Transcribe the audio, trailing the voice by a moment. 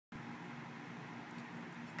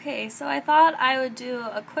Okay, so I thought I would do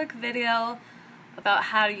a quick video about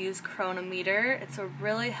how to use Cronometer. It's a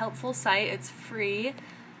really helpful site. It's free.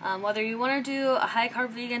 Whether you want to do a high-carb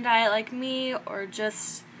vegan diet like me or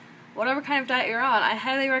just whatever kind of diet you're on, I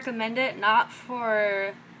highly recommend it, not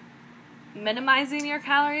for minimizing your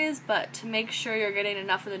calories, but to make sure you're getting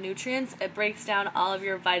enough of the nutrients. It breaks down all of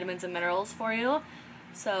your vitamins and minerals for you.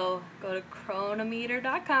 So go to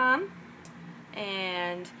cronometer.com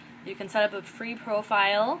and you can set up a free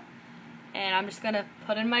profile, and I'm just going to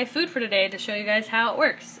put in my food for today to show you guys how it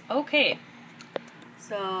works. Okay,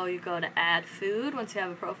 so you go to add food once you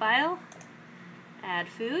have a profile, add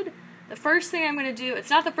food. The first thing I'm going to do,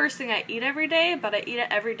 it's not the first thing I eat every day, but I eat it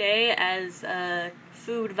every day as a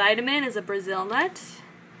food vitamin, is a Brazil nut.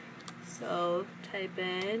 So type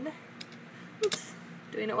in, oops,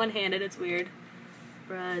 doing it one-handed, it's weird.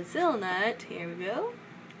 Brazil nut, here we go,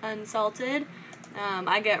 unsalted.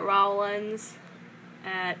 I get raw ones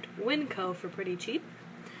at Winco for pretty cheap.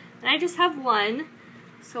 And I just have one.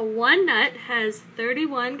 So one nut has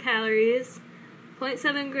 31 calories,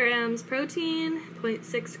 0.7 grams protein,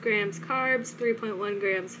 0.6 grams carbs, 3.1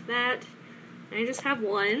 grams fat. And I just have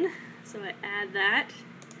one, so I add that.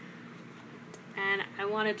 And I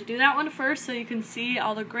wanted to do that one first so you can see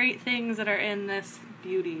all the great things that are in this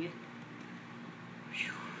beauty.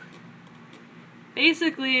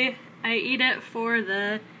 Basically, I eat it for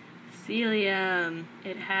the psyllium.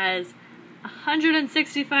 It has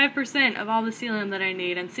 165% of all the psyllium that I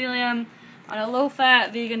need, and psyllium on a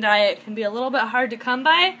low-fat vegan diet can be a little bit hard to come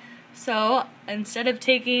by, so instead of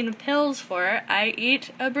taking pills for it, I eat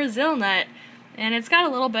a Brazil nut, and it's got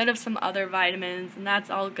a little bit of some other vitamins, and that's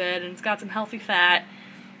all good, and it's got some healthy fat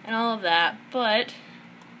and all of that, but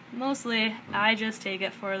mostly I just take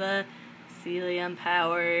it for the psyllium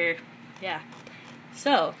power. Yeah.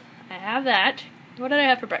 So I have that. What did I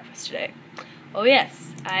have for breakfast today? Oh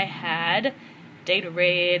yes, I had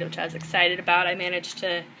Gatorade, which I was excited about. I managed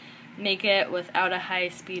to make it without a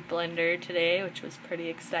high-speed blender today, which was pretty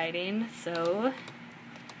exciting. So,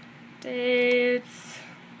 dates.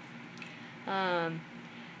 And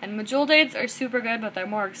Majol dates are super good, but they're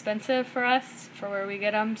more expensive for us, for where we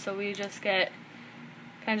get them. So we just get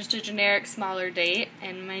kind of just a generic smaller date.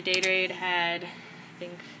 And my Gatorade had, I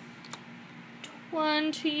think,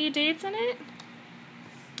 20 dates in it.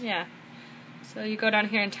 Yeah. So you go down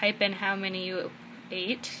here and type in how many you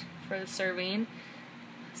ate for the serving.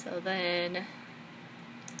 So then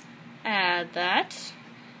add that.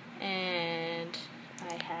 And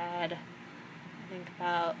I had, I think,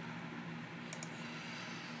 about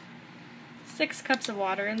 6 cups of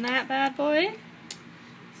water in that bad boy.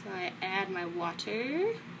 So I add my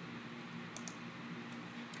water.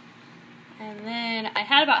 And then I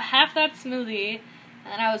had about half that smoothie,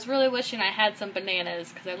 and I was really wishing I had some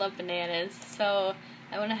bananas, because I love bananas. So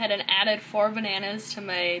I went ahead and added 4 bananas to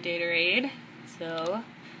my Gatorade. So,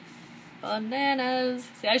 bananas.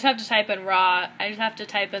 See, I just have to type in raw. I just have to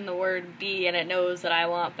type in the word B, and it knows that I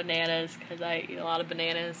want bananas, because I eat a lot of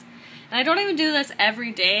bananas. And I don't even do this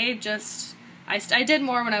every day, just, I did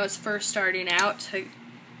more when I was first starting out to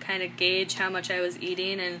kind of gauge how much I was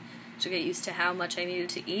eating and to get used to how much I needed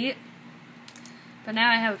to eat. But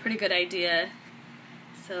now I have a pretty good idea.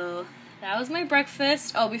 So that was my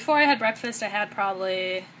breakfast. Oh, before I had breakfast, I had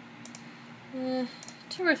probably 2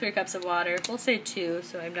 or 3 cups of water. We'll say 2,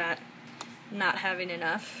 so I'm not having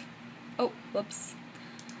enough. Oh, whoops.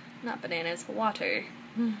 Not bananas, water.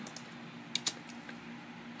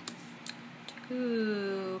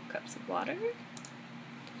 2 cups of water.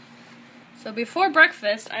 So before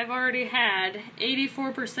breakfast, I've already had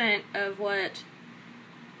 84% of what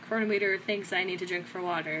Cronometer thinks I need to drink for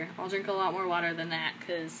water. I'll drink a lot more water than that,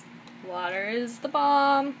 because water is the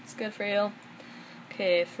bomb. It's good for you.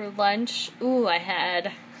 Okay, for lunch, ooh, I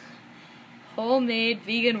had homemade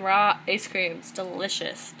vegan raw ice cream. It's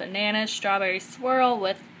delicious. Banana strawberry swirl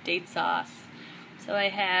with date sauce. So I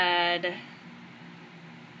had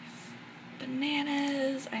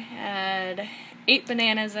bananas. I had 8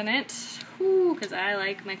 bananas in it. Ooh, because I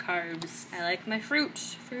like my carbs. I like my fruit.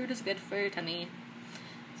 Fruit is good for your tummy.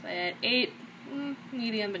 So I had 8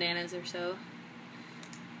 medium bananas or so.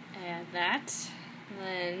 Add that. And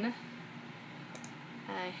then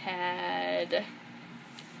I had, it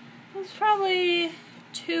was probably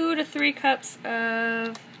 2 to 3 cups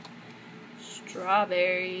of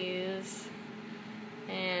strawberries.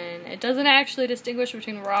 And it doesn't actually distinguish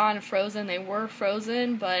between raw and frozen. They were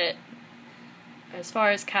frozen, but as far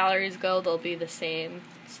as calories go, they'll be the same.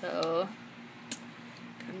 So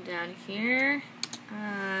come down here.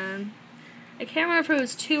 I can't remember if it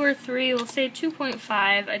was 2 or 3. We'll say 2.5.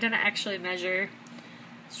 I didn't actually measure.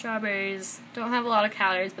 Strawberries don't have a lot of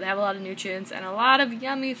calories, but they have a lot of nutrients and a lot of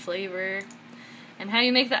yummy flavor. And how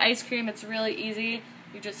you make the ice cream, it's really easy.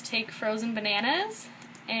 You just take frozen bananas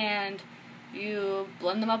and you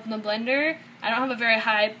blend them up in the blender. I don't have a very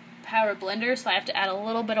high power blender, so I have to add a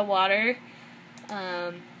little bit of water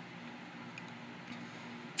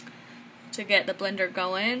to get the blender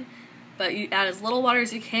going. But you add as little water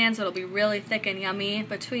as you can so it'll be really thick and yummy.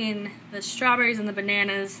 Between the strawberries and the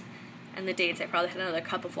bananas and the dates, I probably had another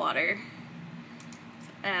cup of water. So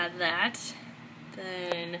add that.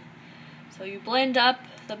 Then, so you blend up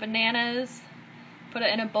the bananas, put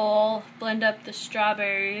it in a bowl, blend up the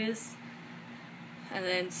strawberries, and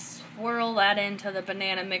then swirl that into the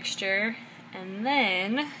banana mixture. And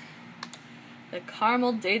then the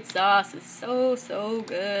caramel date sauce is so, so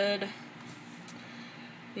good.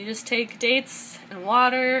 You just take dates and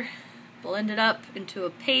water, blend it up into a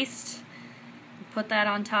paste, and put that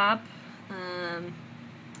on top.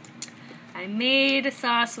 I made a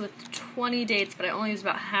sauce with 20 dates, but I only used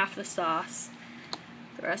about half the sauce.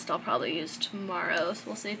 The rest I'll probably use tomorrow, so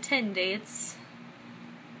we'll say 10 dates.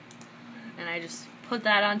 And I just put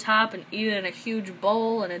that on top and eat it in a huge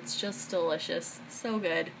bowl, and it's just delicious. So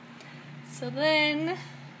good. So then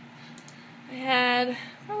I had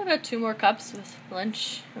probably about 2 more cups with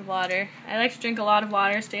lunch of water. I like to drink a lot of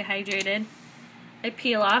water, stay hydrated. I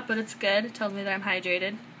pee a lot, but it's good. It tells me that I'm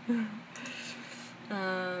hydrated.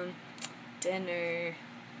 Dinner.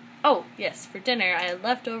 Oh, yes, for dinner I had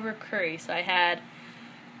leftover curry. So I had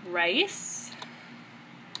rice,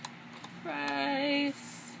 and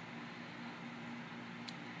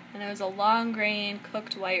it was a long grain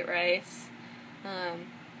cooked white rice.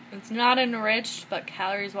 It's not enriched, but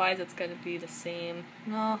calories wise it's going to be the same.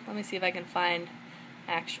 No, let me see if I can find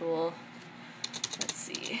actual, let's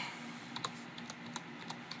see.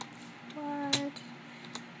 What?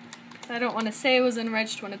 I don't want to say it was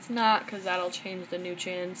enriched when it's not, because that'll change the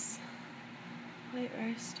nutrients. White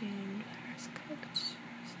rice steamed, rice cooked,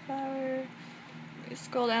 rice flour. Let me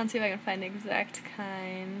scroll down and see if I can find the exact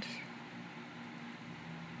kind.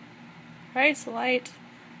 Rice white,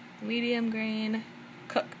 medium grain,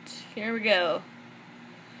 cooked. Here we go.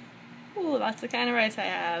 Ooh, that's the kind of rice I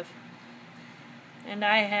have. And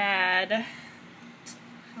I had,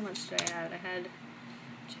 how much did I add? I had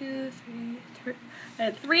 2, 3, 3. I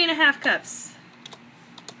had 3.5 cups.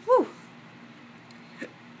 Woo!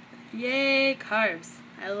 Yay, carbs.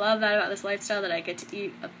 I love that about this lifestyle, that I get to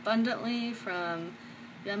eat abundantly from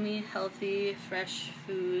yummy, healthy, fresh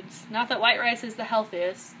foods. Not that white rice is the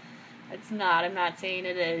healthiest. It's not. I'm not saying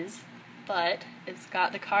it is. But it's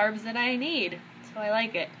got the carbs that I need. So I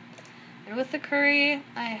like it. And with the curry,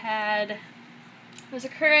 I had, it was a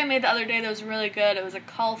curry I made the other day that was really good. It was a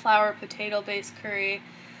cauliflower potato-based curry.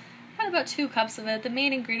 I had about 2 cups of it. The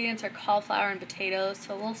main ingredients are cauliflower and potatoes,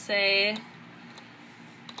 so we'll say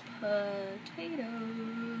potatoes.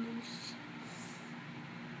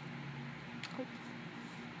 Oh.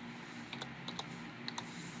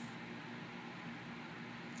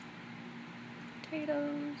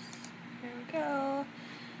 Potatoes. There we go.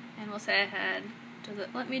 And we'll say I had, does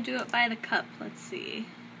it let me do it by the cup? Let's see.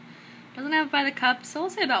 Doesn't have it by the cup, so we'll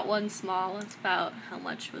say about 1 small. That's about how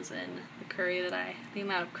much was in the curry the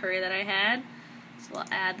amount of curry that I had. So we'll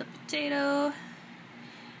add the potato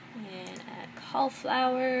and add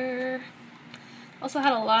cauliflower. Also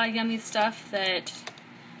had a lot of yummy stuff that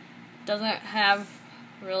doesn't have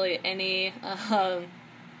really any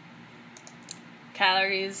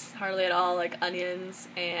calories, hardly at all, like onions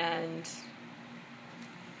and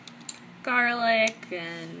garlic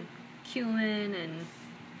and cumin and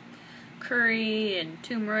curry and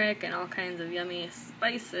turmeric and all kinds of yummy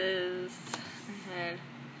spices.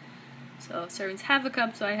 So servings half a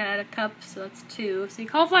cup, so I had a cup, so that's 2. See,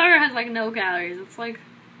 cauliflower has like no calories. It's like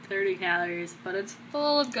 30 calories, but it's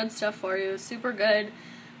full of good stuff for you. Super good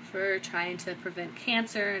for trying to prevent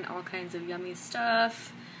cancer and all kinds of yummy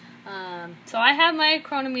stuff. So I have my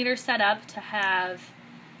Cronometer set up to have,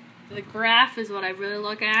 the graph is what I really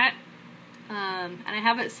look at, and I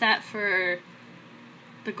have it set for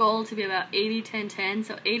the goal to be about 80-10-10,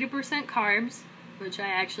 so 80% carbs, which I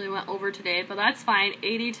actually went over today, but that's fine.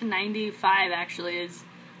 80 to 95 actually is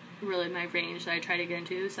really my range that I try to get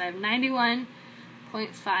into. So I have 91.5%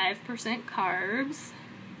 carbs,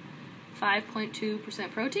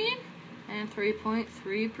 5.2% protein, and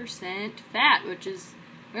 3.3% fat, which is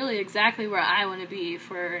really exactly where I want to be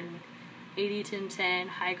for an 80-10-10,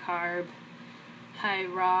 high carb, high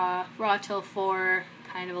raw till 4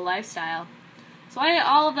 kind of a lifestyle. So I ate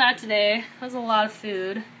all of that today. That was a lot of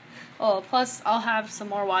food. Oh, plus I'll have some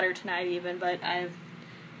more water tonight even, but I've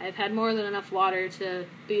had more than enough water to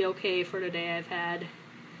be okay for today. I've had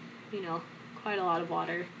you know, quite a lot of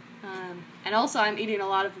water. And also I'm eating a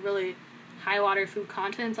lot of really high water food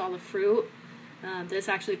contents, all the fruit. This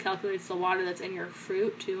actually calculates the water that's in your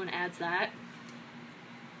fruit too and adds that.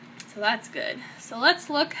 So that's good. So let's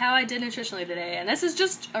look how I did nutritionally today. And this is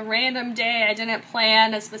just a random day. I didn't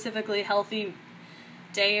plan a specifically healthy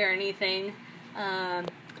day or anything.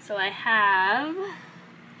 So I have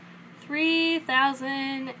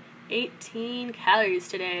 3,018 calories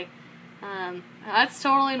today. That's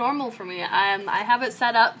totally normal for me. I have it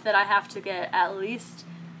set up that I have to get at least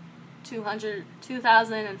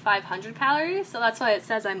 2,500 calories, so that's why it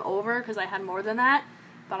says I'm over, because I had more than that.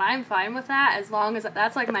 But I'm fine with that as long as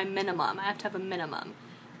that's like my minimum. I have to have a minimum,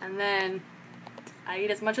 and then I eat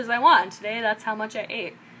as much as I want. Today, that's how much I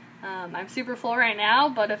ate. I'm super full right now,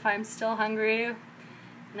 but if I'm still hungry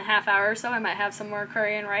in a half hour or so, I might have some more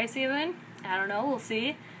curry and rice even. I don't know, we'll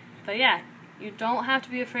see. But yeah, you don't have to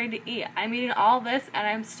be afraid to eat. I'm eating all this and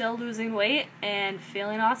I'm still losing weight and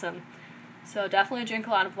feeling awesome. So definitely drink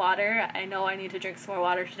a lot of water. I know I need to drink some more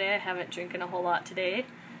water today. I haven't drinking a whole lot today.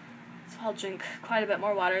 So I'll drink quite a bit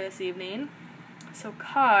more water this evening. So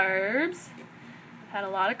carbs. I've had a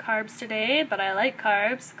lot of carbs today, but I like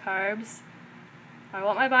carbs. Carbs are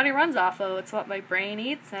what my body runs off of. It's what my brain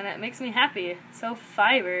eats, and it makes me happy. So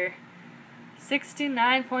fiber.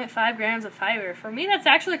 69.5 grams of fiber. For me, that's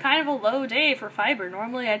actually kind of a low day for fiber.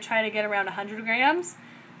 Normally, I try to get around 100 grams.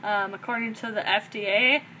 According to the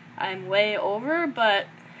FDA, I'm way over, but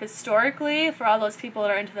historically, for all those people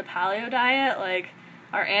that are into the paleo diet, like,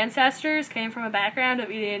 our ancestors came from a background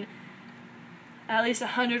of eating at least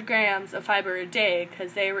 100 grams of fiber a day,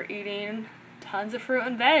 because they were eating tons of fruit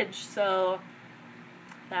and veg, so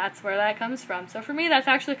that's where that comes from. So for me, that's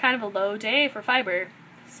actually kind of a low day for fiber.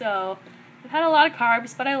 So I've had a lot of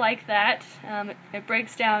carbs, but I like that. It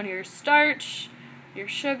breaks down your starch, your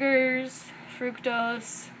sugars,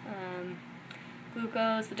 fructose,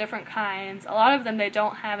 glucose, the different kinds. A lot of them, they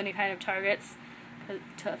don't have any kind of targets.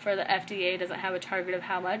 For the FDA, doesn't have a target of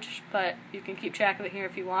how much, but you can keep track of it here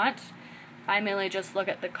if you want. I mainly just look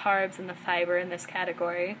at the carbs and the fiber in this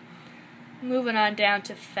category. Moving on down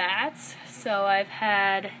to fats. So I've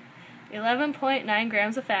had 11.9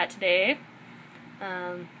 grams of fat today.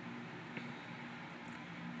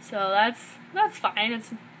 So that's fine.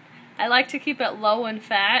 I like to keep it low in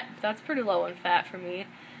fat. That's pretty low in fat for me.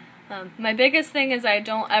 My biggest thing is I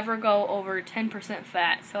don't ever go over 10%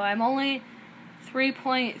 fat. So I'm only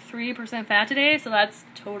 3.3% fat today, so that's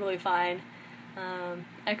totally fine.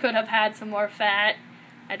 I could have had some more fat.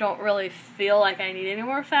 I don't really feel like I need any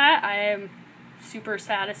more fat. I am super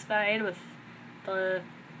satisfied with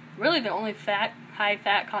really the only high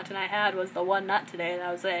fat content I had was the one nut today.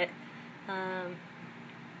 That was it.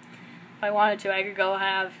 If I wanted to, I could go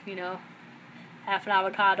have, you know, half an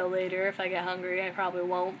avocado later if I get hungry. I probably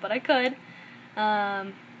won't, but I could.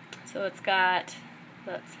 So it's got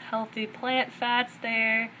that's healthy plant fats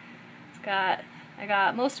there. I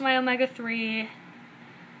got most of my omega-3,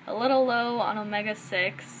 a little low on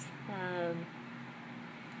omega-6.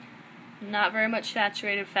 Not very much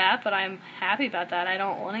saturated fat, but I'm happy about that. I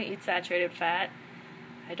don't want to eat saturated fat.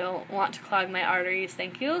 I don't want to clog my arteries,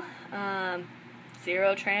 thank you.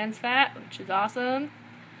 0 trans fat, which is awesome.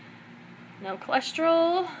 No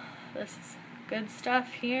cholesterol. This is good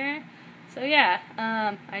stuff here. So yeah,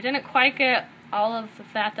 I didn't quite get all of the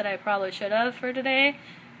fat that I probably should have for today.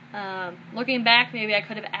 Looking back, maybe I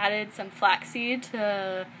could have added some flaxseed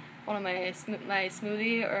to one of my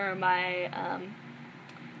smoothie or my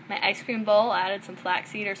ice cream bowl. Added some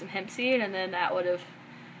flaxseed or some hemp seed, and then that would have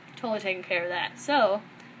totally taken care of that. So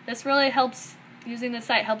this really helps. Using the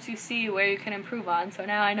site helps you see where you can improve on. So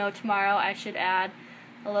now I know tomorrow I should add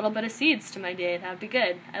a little bit of seeds to my day. That would be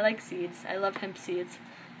good. I like seeds. I love hemp seeds.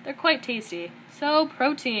 They're quite tasty. So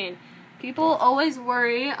protein. People always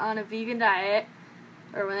worry on a vegan diet,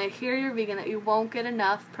 or when they hear you're vegan, that you won't get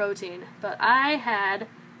enough protein. But I had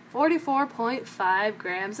 44.5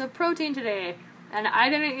 grams of protein today, and I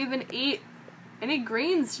didn't even eat any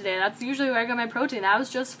greens today. That's usually where I get my protein. That was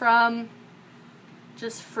just from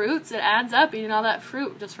fruits. It adds up, eating all that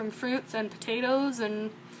fruit, just from fruits and potatoes and,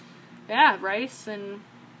 yeah, rice, and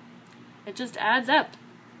it just adds up.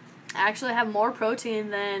 I actually have more protein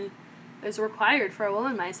than is required for a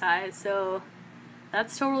woman my size, so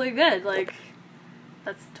that's totally good. Like,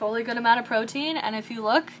 that's totally good amount of protein, and if you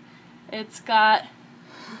look, it's got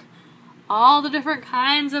all the different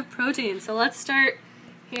kinds of protein. So let's start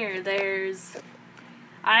here.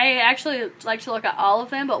 I actually like to look at all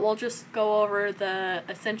of them, but we'll just go over the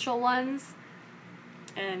essential ones.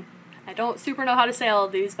 And I don't super know how to say all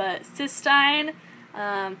of these, but cysteine,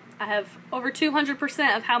 I have over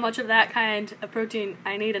 200% of how much of that kind of protein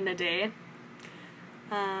I need in a day.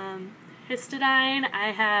 Histidine,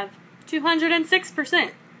 I have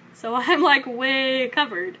 206%, so I'm like way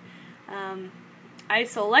covered.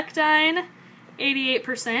 Isolectine,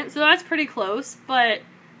 88%, so that's pretty close, but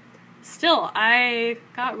still, I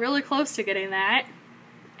got really close to getting that.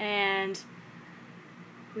 And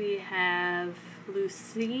we have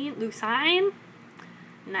leucine,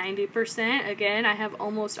 90%. Again, I have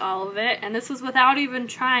almost all of it, and this was without even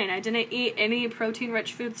trying. I didn't eat any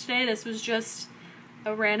protein-rich foods today. This was just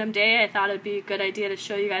a random day. I thought it'd be a good idea to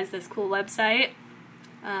show you guys this cool website.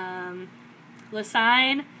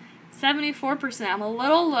 Leucine, 74%. I'm a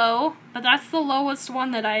little low, but that's the lowest one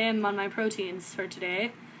that I am on my proteins for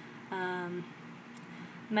today.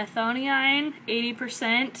 Methionine,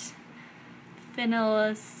 80%.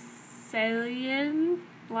 Phenylalanine,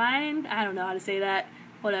 I don't know how to say that,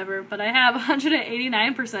 whatever, but I have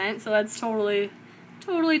 189%, so that's totally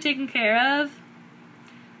taken care of.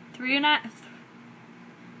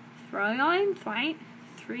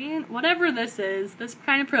 Whatever this is, this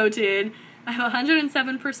kind of protein, I have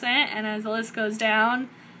 107%, and as the list goes down,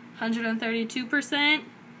 132%,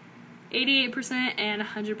 88%, and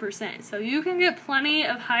 100%. So you can get plenty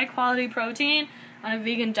of high quality protein on a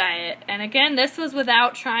vegan diet. And again, this was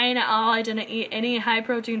without trying at all. I didn't eat any high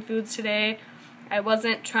protein foods today. I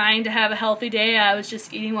wasn't trying to have a healthy day. I was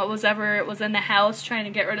just eating whatever was in the house, trying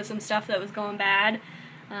to get rid of some stuff that was going bad.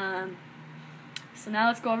 So now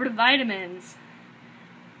let's go over to vitamins.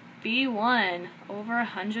 B1, over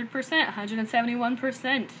 100%,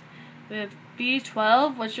 171%. We have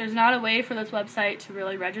B12, which there's not a way for this website to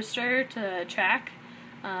really register to track,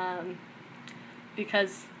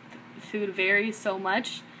 because food varies so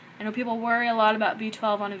much. I know people worry a lot about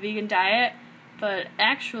B12 on a vegan diet, but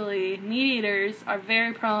actually meat eaters are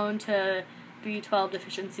very prone to B12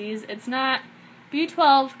 deficiencies. It's not,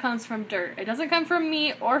 B12 comes from dirt. It doesn't come from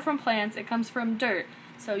meat or from plants, it comes from dirt.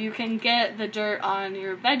 So you can get the dirt on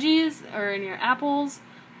your veggies or in your apples,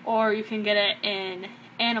 or you can get it in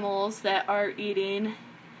animals that are eating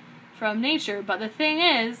from nature. But the thing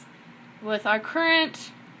is, with our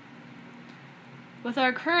current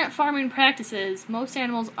farming practices, most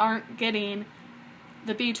animals aren't getting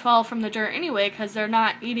the B12 from the dirt anyway, because they're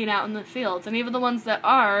not eating out in the fields. And even the ones that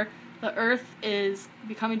are, the earth is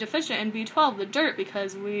becoming deficient in B12, the dirt,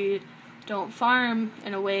 because we don't farm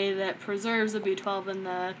in a way that preserves the B12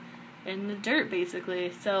 in the dirt,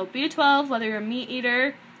 basically. So B12, whether you're a meat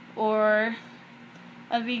eater or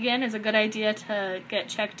a vegan, is a good idea to get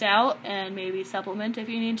checked out and maybe supplement if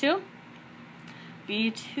you need to.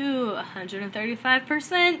 B2,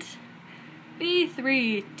 135%.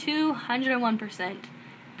 B3, 201%.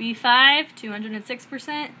 B5,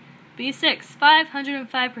 206%. B6,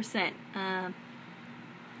 505%.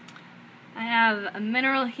 I have a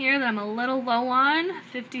mineral here that I'm a little low on,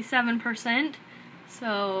 57%.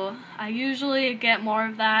 So I usually get more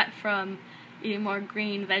of that from eating more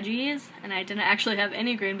green veggies, and I didn't actually have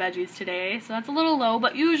any green veggies today, so that's a little low,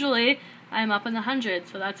 but usually I'm up in the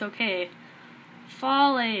hundreds, so that's okay.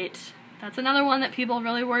 Folate, that's another one that people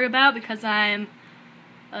really worry about, because I'm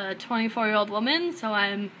a 24-year-old woman, so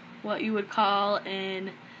I'm what you would call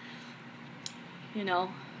in,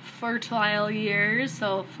 fertile years,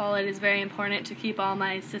 so folate is very important to keep all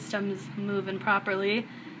my systems moving properly.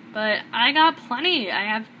 But I got plenty. I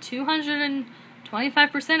have 225%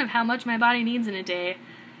 of how much my body needs in a day.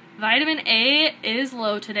 Vitamin A is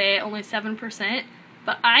low today, only 7%,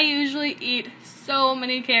 but I usually eat so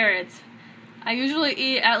many carrots. I usually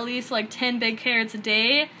eat at least like 10 big carrots a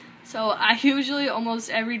day, so I usually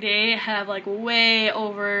almost every day have like way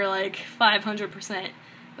over like 500%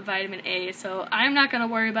 of vitamin A, so I'm not going to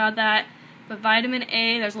worry about that. But vitamin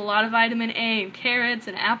A, there's a lot of vitamin A in carrots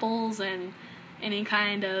and apples and any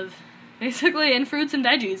kind of, basically in fruits and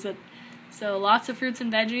veggies. So lots of fruits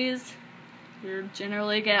and veggies, you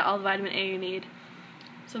generally get all the vitamin A you need.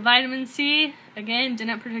 So vitamin C, again,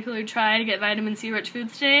 didn't particularly try to get vitamin C rich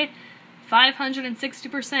foods today.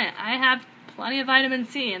 560%. I have plenty of vitamin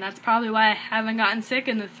C, and that's probably why I haven't gotten sick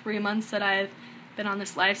in the 3 months that I've been on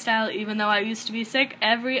this lifestyle, even though I used to be sick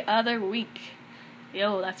every other week.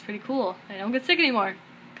 Yo, that's pretty cool. I don't get sick anymore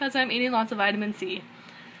because I'm eating lots of vitamin C.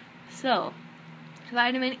 So,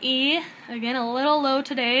 vitamin E, again, a little low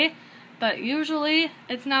today, but usually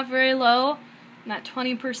it's not very low. I'm at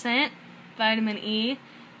 20% vitamin E.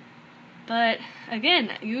 But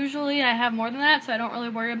again, usually I have more than that, so I don't really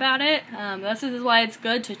worry about it. This is why it's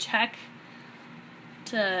good to check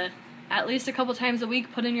to at least a couple times a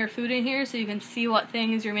week, put in your food in here so you can see what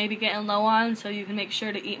things you're maybe getting low on, so you can make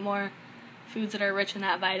sure to eat more foods that are rich in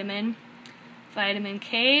that vitamin. Vitamin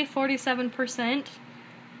K, 47%.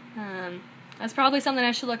 That's probably something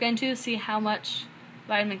I should look into, see how much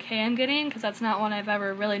vitamin K I'm getting, because that's not one I've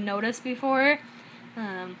ever really noticed before.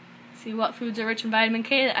 See what foods are rich in vitamin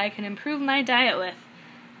K that I can improve my diet with.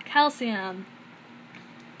 Calcium,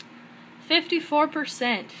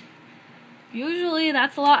 54%. Usually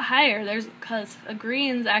that's a lot higher, because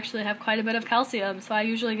greens actually have quite a bit of calcium, so I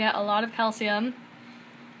usually get a lot of calcium.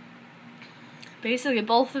 Basically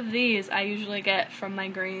both of these I usually get from my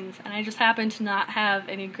greens, and I just happen to not have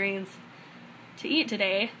any greens to eat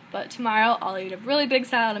today, but tomorrow I'll eat a really big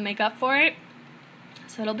salad to make up for it,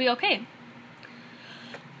 so it'll be okay.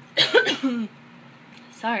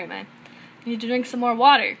 Sorry, man. I need to drink some more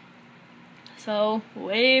water. So,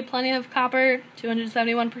 plenty of copper,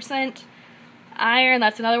 271%. Iron,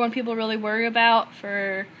 that's another one people really worry about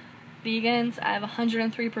for vegans. I have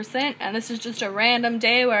 103%, and this is just a random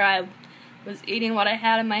day where I was eating what I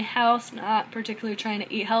had in my house, not particularly trying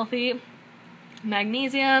to eat healthy.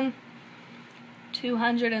 Magnesium,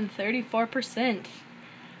 234%.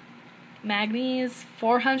 Manganese,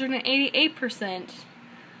 488%.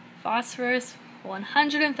 Phosphorus,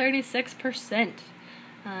 136%.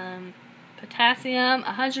 Potassium,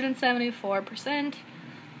 174%.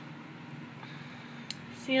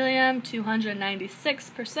 Psyllium,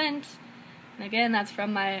 296%. And again, that's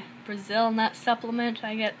from my Brazil nut supplement.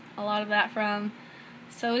 I get a lot of that from.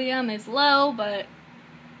 Sodium is low, but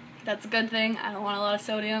that's a good thing. I don't want a lot of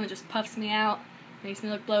sodium. It just puffs me out, makes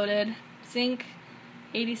me look bloated. Zinc,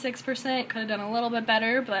 86%. Could have done a little bit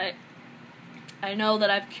better, but I know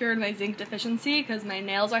that I've cured my zinc deficiency because my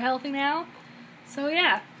nails are healthy now. So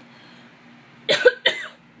yeah.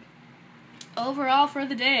 Overall for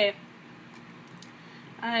the day,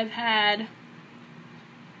 I've had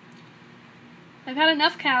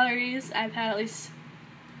enough calories. I've had at least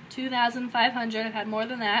 2,500. I've had more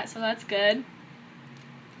than that, so that's good.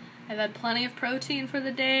 I've had plenty of protein for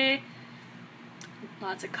the day,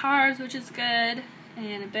 lots of carbs, which is good,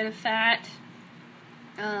 and a bit of fat.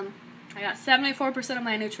 I got 74% of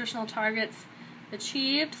my nutritional targets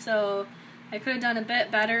achieved, so I could have done a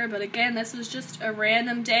bit better, but again, this was just a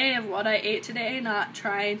random day of what I ate today, not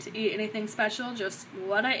trying to eat anything special, just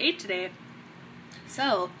what I ate today.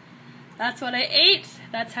 So, that's what I ate.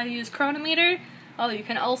 That's how you use Cronometer. Oh, you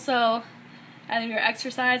can also add your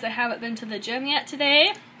exercise. I haven't been to the gym yet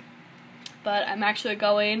today, but I'm actually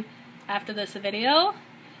going after this video,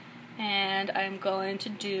 and I'm going to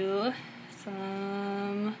do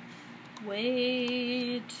some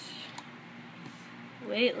weightlifting,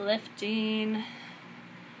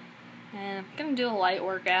 and I'm gonna do a light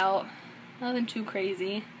workout, nothing too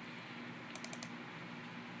crazy.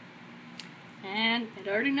 And it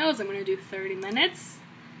already knows I'm gonna do 30 minutes,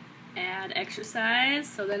 add exercise,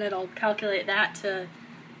 so then it'll calculate that to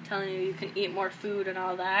telling you can eat more food and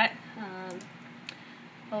all that.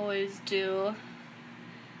 Always do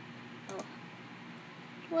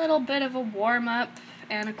a little bit of a warm-up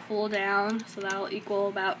and a cool down, so that'll equal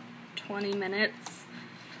about 20 minutes.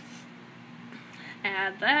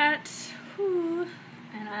 Add that. Whew.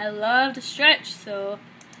 And I love to stretch, so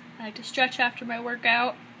I like to stretch after my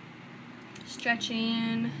workout.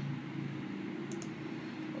 Stretching,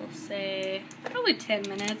 we'll say probably 10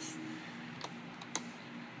 minutes.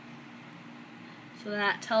 So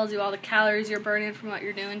that tells you all the calories you're burning from what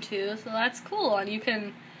you're doing too, so that's cool. And you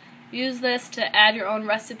can use this to add your own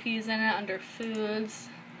recipes in it under foods.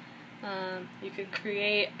 You can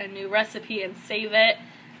create a new recipe and save it,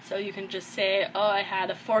 so you can just say, oh, I had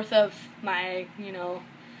a fourth of my,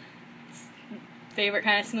 favorite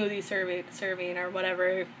kind of smoothie serving or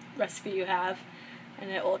whatever recipe you have,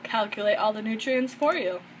 and it will calculate all the nutrients for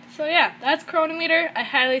you. So yeah, that's Cronometer. I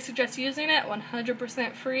highly suggest using it.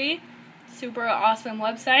 100% free. Super awesome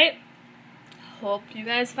website. Hope you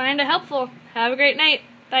guys find it helpful. Have a great night.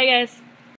 Bye guys.